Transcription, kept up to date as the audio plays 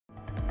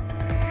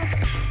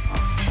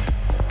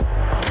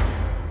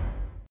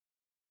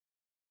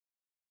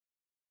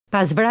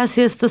Pas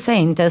vrasjes të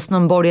enjtes në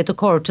Mborje të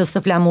Korçës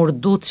të Flamur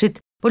Ducit,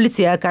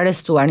 policia ka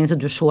arrestuar një të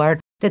dyshuar.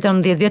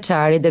 18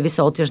 vjeçari Devis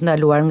Hoti është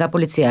ndaluar nga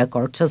policia e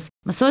Korçës.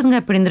 Mësohet nga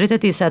prindërit e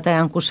tij se ata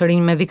janë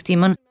kushërinj me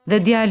viktimën dhe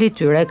djali i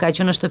tyre ka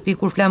qenë në shtëpi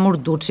kur Flamur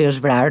Duçi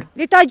është vrarë.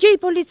 Le ta gjej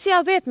policia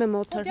vetë me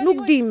motor,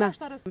 nuk di me.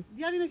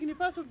 Djalin e keni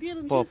pasur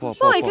djelën?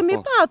 Po, e kemi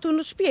patur,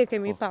 në shtëpi e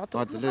kemi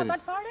patur.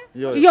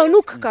 Jo,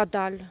 nuk ka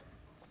dalë.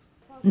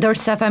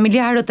 Ndërsa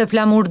familjarët e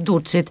Flamur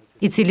Duçit,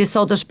 i cili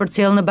sot është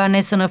përcjell në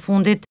banesën e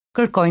fundit,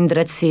 kërkojnë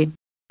drejtësi.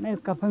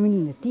 Ka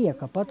familjen e tij,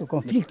 ka patur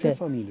konflikte.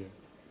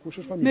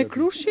 Me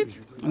Krushit?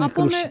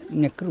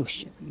 Me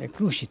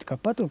Krushit ka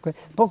patur.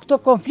 Po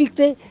këto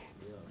konflikte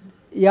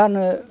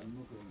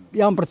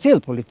janë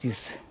përcjell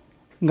policisë.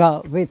 Nga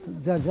vetë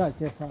gjallë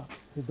që tha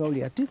që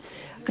doli aty.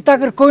 Këta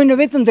kërkojnë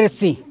vetëm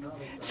drejtësi.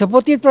 Se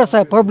po tjetë pra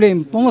saj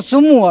problem, po mos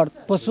u muar,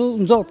 po su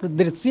nëzorë për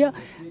drejtësia,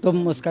 do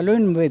mos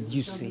kalojnë në vetë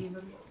gjyqësi.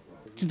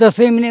 Që të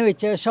themi neve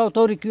që është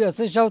autori ky,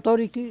 asë është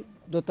autori ky,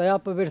 do të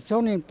japë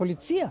versionin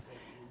policia.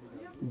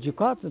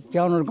 Gjykatët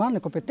janë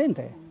organe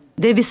kompetente.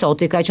 Devis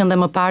Hoti ka qenë dhe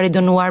më pari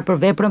dënuar për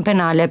veprën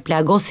penale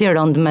plagosje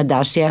rënd me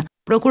dashje.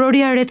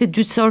 Prokuroria e Rretit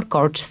Gjyqësor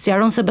Korçë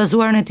sqaron se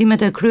bazuar në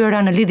hetimet e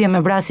kryera në lidhje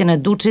me vrasjen e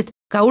Duçit,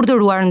 ka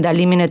urdhëruar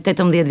ndalimin e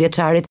 18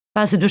 vjeçarit,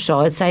 pasi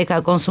dyshohet se ai ka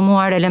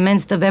konsumuar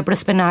element të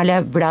veprës penale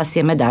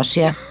vrasje me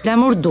dashje.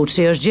 Flamur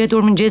Duçi është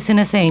gjetur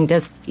mëngjesin e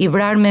enjtes, i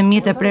vrarë me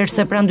mjet e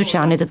prerëse pranë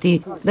dyqanit të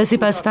tij, dhe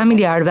sipas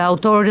familjarëve,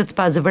 autorët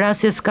pas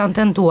vrasjes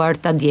kanë tentuar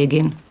ta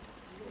djegin.